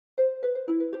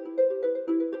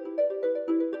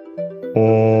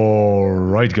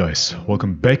Alright guys,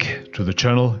 welcome back to the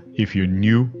channel. If you're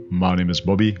new, my name is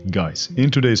Bobby. Guys, in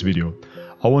today's video,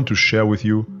 I want to share with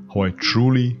you how I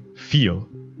truly feel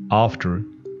after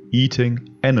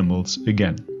eating animals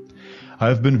again. I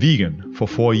have been vegan for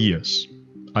 4 years.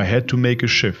 I had to make a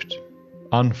shift,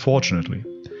 unfortunately.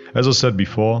 As I said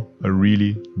before, I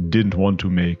really didn't want to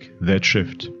make that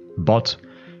shift, but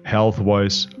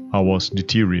health-wise, I was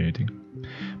deteriorating.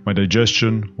 My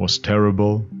digestion was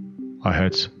terrible. I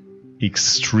had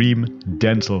extreme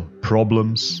dental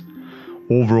problems,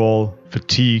 overall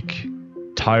fatigue,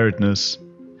 tiredness.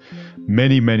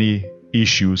 Many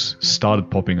issues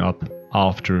started popping up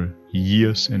after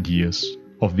years and years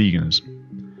of veganism.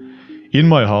 In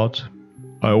my heart,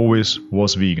 I always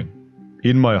was vegan.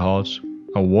 In my heart,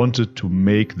 I wanted to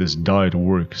make this diet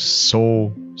work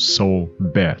so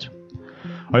bad.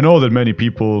 I know that many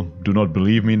people do not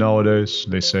believe me nowadays.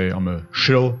 They say I'm a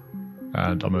shill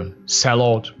and I'm a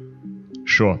sellout.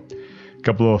 Sure, a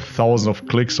couple of thousand of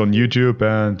clicks on YouTube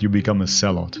and you become a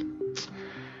sellout.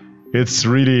 It's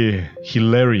really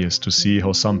hilarious to see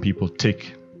how some people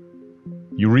tick.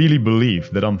 You really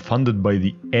believe that I'm funded by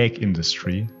the egg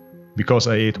industry because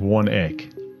I ate one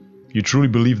egg. You truly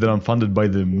believe that I'm funded by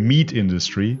the meat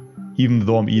industry even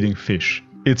though I'm eating fish.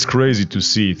 It's crazy to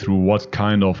see through what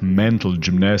kind of mental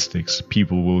gymnastics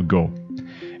people will go.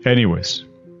 Anyways,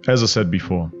 as I said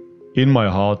before, in my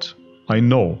heart, I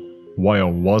know why I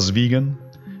was vegan,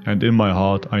 and in my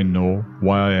heart, I know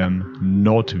why I am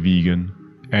not vegan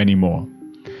anymore.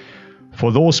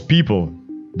 For those people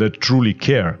that truly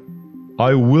care,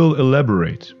 I will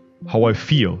elaborate how I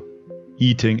feel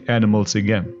eating animals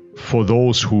again. For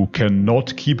those who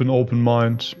cannot keep an open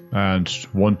mind and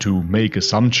want to make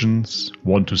assumptions,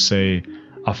 want to say,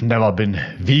 I've never been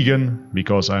vegan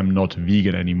because I'm not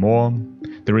vegan anymore,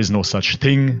 there is no such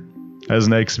thing as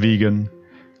an ex-vegan,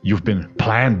 you've been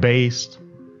plant-based.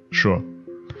 Sure,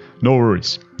 no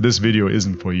worries, this video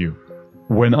isn't for you.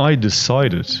 When I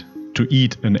decided to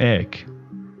eat an egg,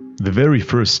 the very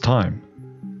first time,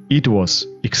 it was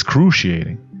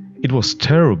excruciating. It was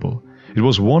terrible. It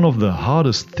was one of the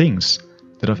hardest things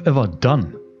that I've ever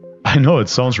done. I know it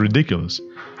sounds ridiculous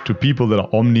to people that are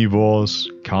omnivores,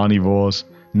 carnivores,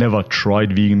 never tried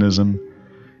veganism.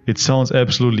 It sounds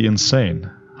absolutely insane.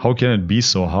 How can it be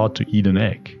so hard to eat an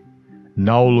egg?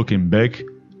 Now looking back,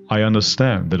 I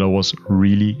understand that I was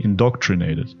really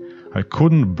indoctrinated. I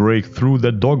couldn't break through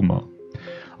that dogma.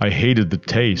 I hated the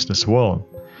taste as well.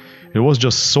 It was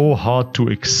just so hard to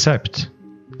accept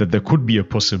that there could be a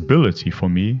possibility for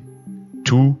me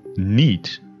to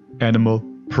need animal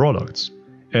products.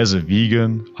 As a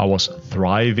vegan, I was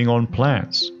thriving on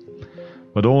plants,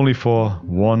 but only for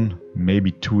 1,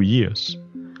 maybe 2 years.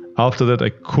 After that, I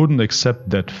couldn't accept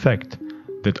that fact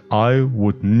that I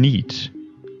would need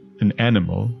an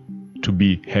animal to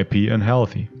be happy and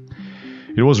healthy.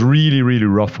 It was really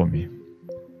rough for me.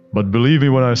 But believe me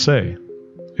when I say,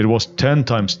 it was 10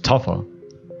 times tougher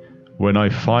when I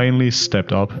finally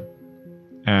stepped up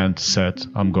and said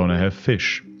I'm gonna have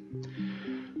fish.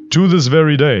 To this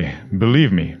very day,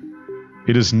 believe me,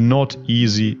 it is not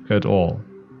easy at all.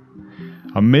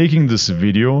 I'm making this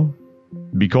video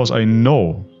because I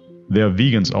know there are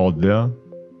vegans out there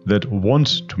that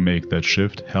want to make that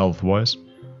shift health-wise,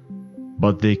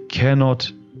 but they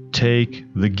cannot take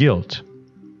the guilt.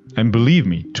 And believe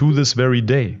me, to this very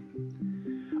day,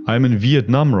 I'm in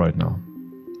Vietnam right now.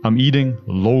 I'm eating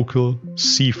local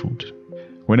seafood.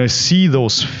 When I see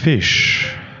those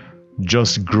fish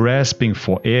just grasping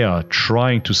for air,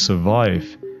 trying to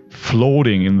survive,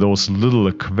 floating in those little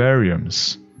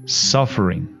aquariums,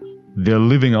 suffering, they're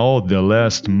living out their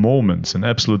last moments in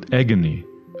absolute agony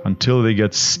until they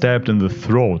get stabbed in the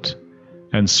throat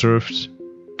and served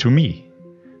to me.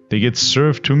 They get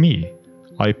served to me.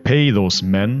 I pay those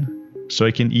men so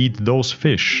I can eat those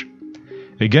fish.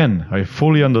 Again, I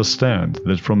fully understand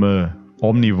that from an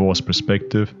omnivore's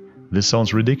perspective, this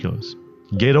sounds ridiculous.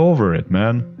 Get over it,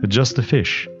 man. It's just a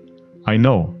fish. I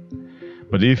know.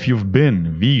 But if you've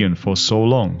been vegan for so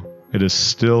long, it is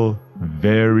still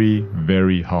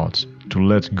very hard to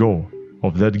let go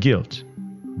of that guilt.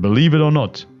 Believe it or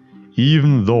not,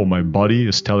 even though my body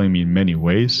is telling me in many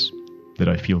ways that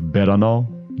I feel better now,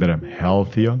 that I'm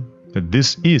healthier, that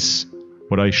this is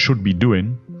what I should be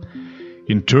doing,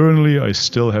 internally I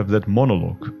still have that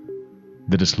monologue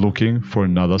that is looking for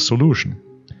another solution.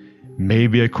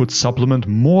 Maybe I could supplement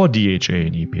more DHA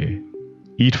and EPA,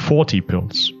 eat 40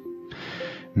 pills.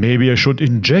 Maybe I should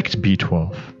inject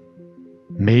B12.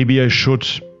 Maybe I should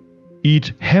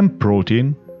eat hemp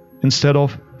protein instead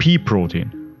of pea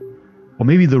protein. Or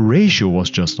maybe the ratio was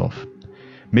just off.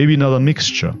 Maybe another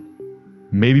mixture.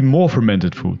 maybe more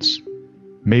fermented foods,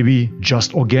 maybe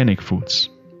just organic foods.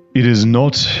 It is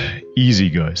not easy,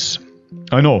 guys.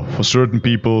 I know, for certain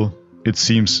people, it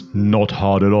seems not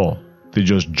hard at all. They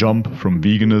just jump from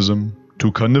veganism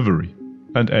to carnivory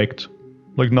and act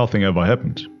like nothing ever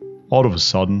happened. All of a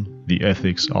sudden, the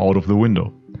ethics are out of the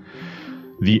window.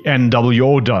 The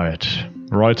NWO diet,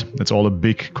 right? It's all a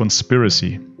big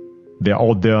conspiracy. They're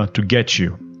out there to get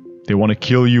you. They want to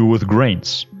kill you with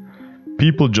grains.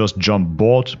 People just jump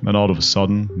board and all of a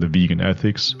sudden, the vegan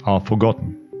ethics are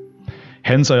forgotten.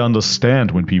 Hence, I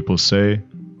understand when people say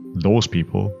those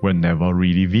people were never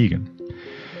really vegan.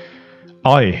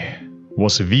 I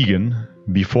was vegan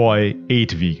before I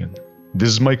ate vegan. This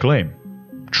is my claim.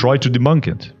 Try to debunk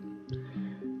it.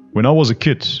 When I was a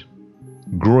kid,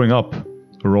 growing up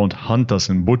around hunters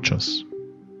and butchers,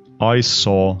 I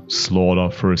saw slaughter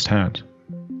firsthand.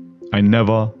 I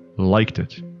never liked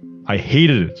it. I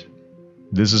hated it.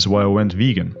 This is why I went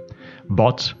vegan.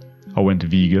 But I went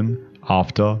vegan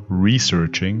after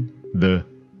researching the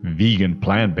vegan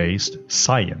plant-based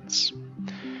science.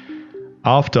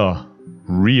 After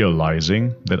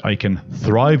realizing that I can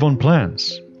thrive on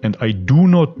plants and I do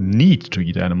not need to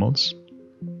eat animals,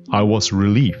 I was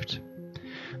relieved.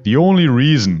 The only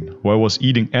reason why I was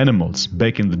eating animals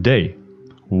back in the day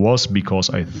was because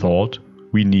I thought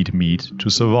we need meat to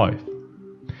survive.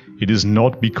 It is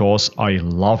not because I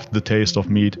loved the taste of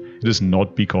meat. It is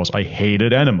not because I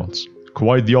hated animals.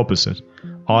 Quite the opposite.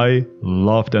 I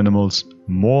loved animals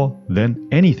more than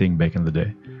anything back in the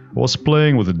day. I was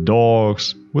playing with the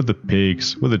dogs, with the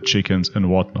pigs, with the chickens and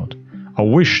whatnot. I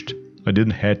wished I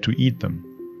didn't have to eat them.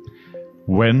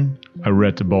 When I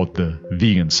read about the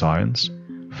vegan science,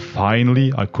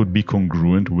 finally I could be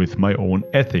congruent with my own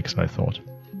ethics, I thought.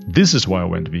 This is why I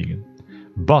went vegan.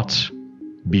 But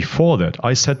before that,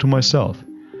 I said to myself,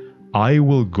 I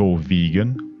will go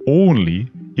vegan only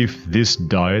if this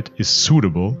diet is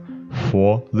suitable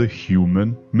for the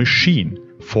human machine,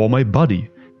 for my body.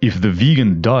 If the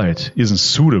vegan diet isn't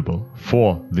suitable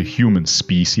for the human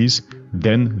species,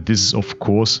 then this is of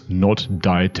course not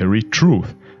dietary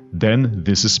truth. Then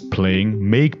this is playing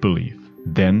make-believe.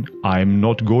 Then I'm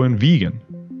not going vegan.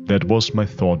 That was my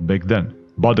thought back then.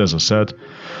 But as I said,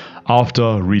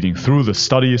 after reading through the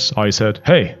studies, I said,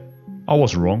 hey, I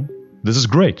was wrong. This is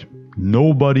great.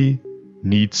 Nobody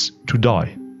needs to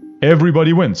die.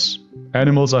 Everybody wins.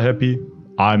 Animals are happy.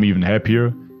 I'm even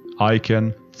happier. I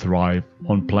can thrive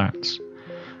on plants.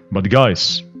 But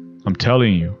guys, I'm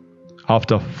telling you,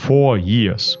 after 4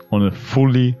 years on a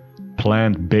fully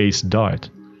plant-based diet,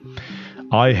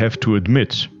 I have to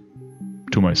admit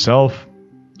to myself,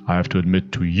 I have to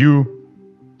admit to you,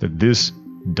 that this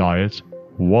diet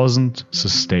wasn't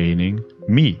sustaining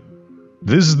me.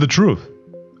 This is the truth.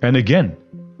 And again,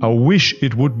 I wish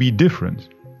it would be different.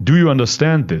 Do you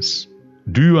understand this?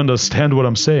 Do you understand what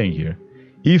I'm saying here?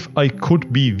 If I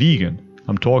could be vegan,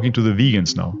 I'm talking to the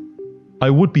vegans now, I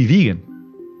would be vegan.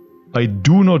 I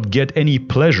do not get any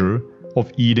pleasure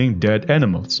of eating dead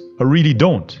animals. I really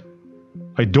don't.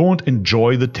 I don't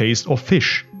enjoy the taste of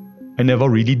fish. I never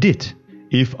really did.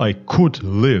 If I could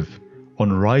live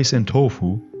on rice and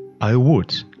tofu, I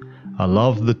would. I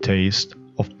love the taste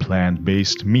of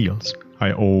plant-based meals.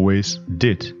 I always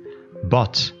did.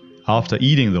 But after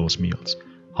eating those meals,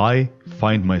 I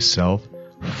find myself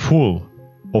full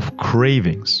of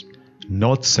cravings,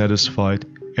 not satisfied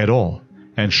at all.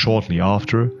 And shortly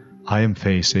after, I am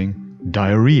facing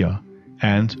diarrhea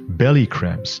and belly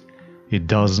cramps. It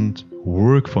doesn't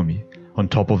work for me. On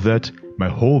top of that, my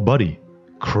whole body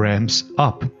cramps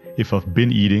up if I've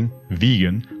been eating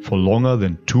vegan for longer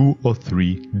than 2 or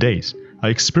 3 days. I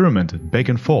experimented back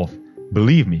and forth.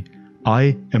 Believe me,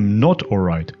 I am not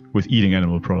alright with eating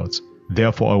animal products.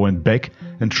 Therefore, I went back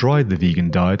and tried the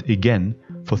vegan diet again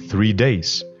for 3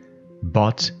 days.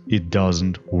 But it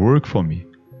doesn't work for me.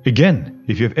 Again,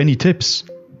 if you have any tips,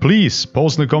 please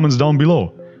post in the comments down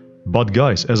below. But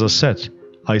guys, as I said,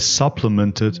 I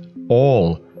supplemented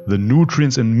all the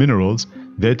nutrients and minerals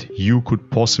that you could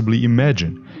possibly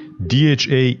imagine.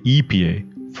 DHA,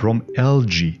 EPA from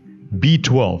algae,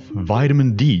 B12,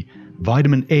 vitamin D,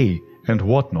 vitamin A and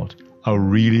whatnot. I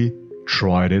really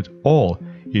tried it all.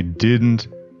 It didn't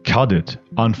cut it,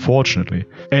 unfortunately.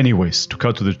 Anyways, to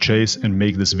cut to the chase and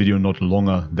make this video not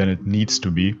longer than it needs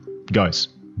to be, guys,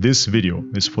 this video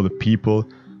is for the people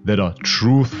that are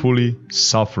truthfully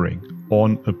suffering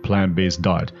on a plant-based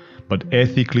diet, but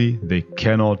ethically they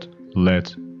cannot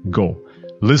let go.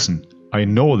 Listen, I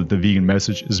know that the vegan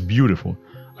message is beautiful.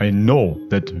 I know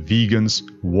that vegans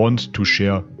want to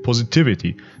share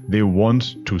positivity. They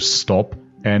want to stop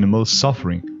animal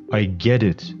suffering. I get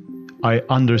it. I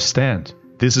understand.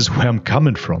 This is where I'm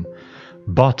coming from.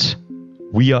 But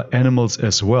we are animals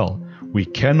as well. We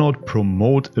cannot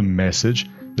promote a message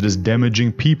that is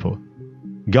damaging people.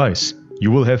 Guys,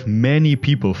 you will have many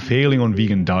people failing on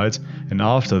vegan diets, and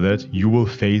after that you will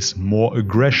face more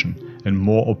aggression and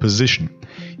more opposition.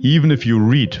 Even if you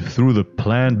read through the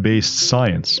plant-based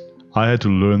science, I had to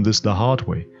learn this the hard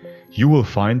way. You will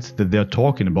find that they're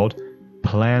talking about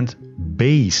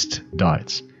plant-based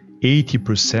diets.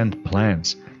 80%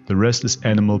 plants, the rest is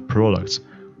animal products.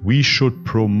 We should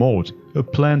promote a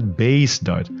plant-based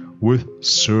diet with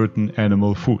certain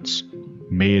animal foods.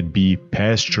 May it be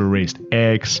pasture-raised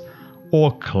eggs,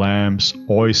 or clams,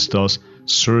 oysters,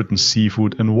 certain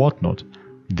seafood and whatnot.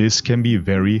 This can be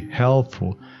very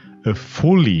helpful. A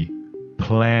fully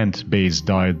plant-based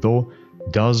diet, though,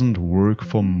 doesn't work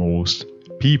for most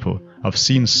people. I've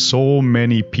seen so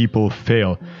many people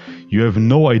fail. You have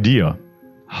no idea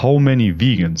how many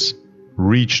vegans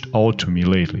reached out to me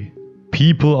lately.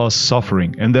 People are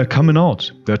suffering and they're coming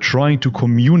out. They're trying to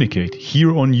communicate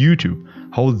here on YouTube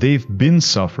how they've been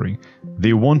suffering.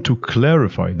 They want to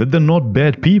clarify that they're not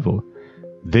bad people.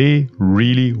 They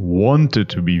really wanted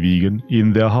to be vegan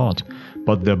in their heart,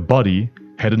 but their body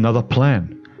had another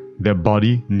plan. Their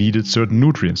body needed certain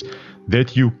nutrients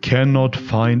that you cannot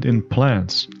find in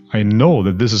plants. I know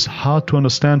that this is hard to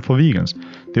understand for vegans.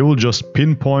 They will just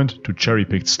pinpoint to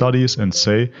cherry-picked studies and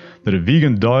say that a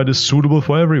vegan diet is suitable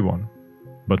for everyone.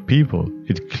 But people,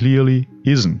 it clearly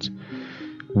isn't.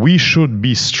 We should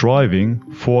be striving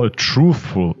for a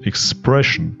truthful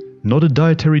expression, not a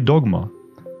dietary dogma.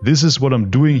 This is what I'm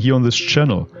doing here on this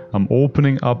channel. I'm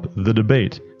opening up the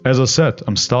debate. As I said,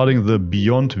 I'm starting the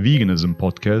Beyond Veganism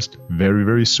podcast very,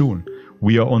 very soon.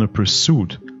 We are on a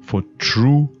pursuit for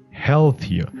true health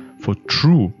here, for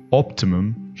true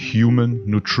optimum human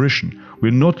nutrition.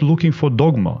 We're not looking for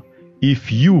dogma.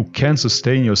 If you can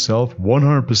sustain yourself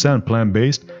 100%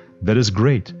 plant-based, that is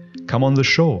great. Come on the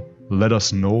show. Let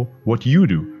us know what you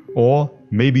do. Or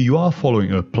maybe you are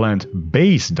following a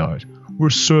plant-based diet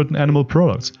with certain animal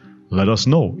products. Let us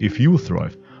know if you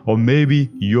thrive. Or maybe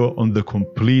you're on the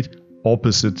complete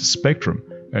opposite spectrum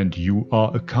and you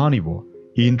are a carnivore.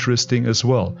 Interesting as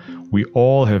well. We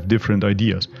all have different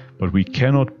ideas, but we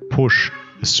cannot push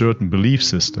a certain belief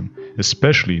system,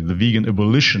 especially the vegan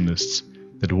abolitionists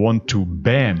that want to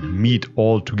ban meat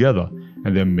altogether,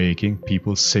 and they're making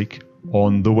people sick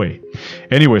on the way.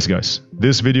 Anyways, guys,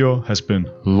 this video has been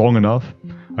long enough.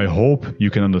 I hope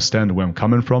you can understand where I'm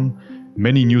coming from.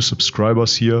 Many new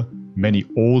subscribers here, many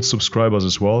old subscribers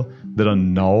as well, that are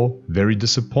now very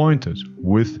disappointed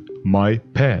with my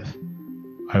path.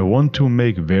 I want to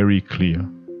make very clear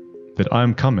that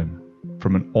I'm coming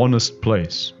from an honest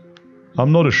place.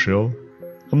 I'm not a shill,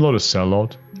 I'm not a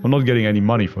sellout, I'm not getting any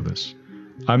money for this.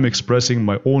 I'm expressing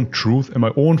my own truth and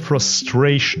my own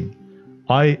frustration.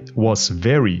 I was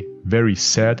very, very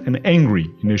sad and angry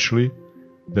initially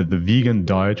that the vegan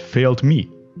diet failed me.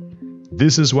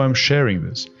 This is why I'm sharing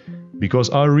this, because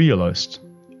I realized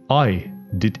I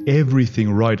did everything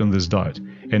right on this diet.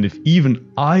 And if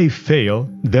even I fail,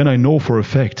 then I know for a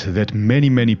fact that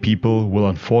many people will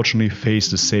unfortunately face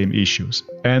the same issues,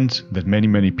 and that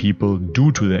many people,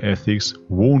 due to their ethics,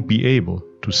 won't be able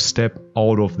to step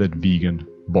out of that vegan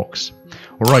box.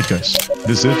 Alright guys,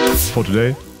 this is it for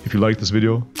today. If you like this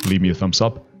video, leave me a thumbs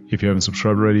up. If you haven't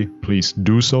subscribed already, please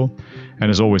do so.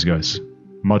 And as always guys,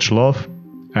 much love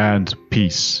and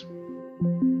peace.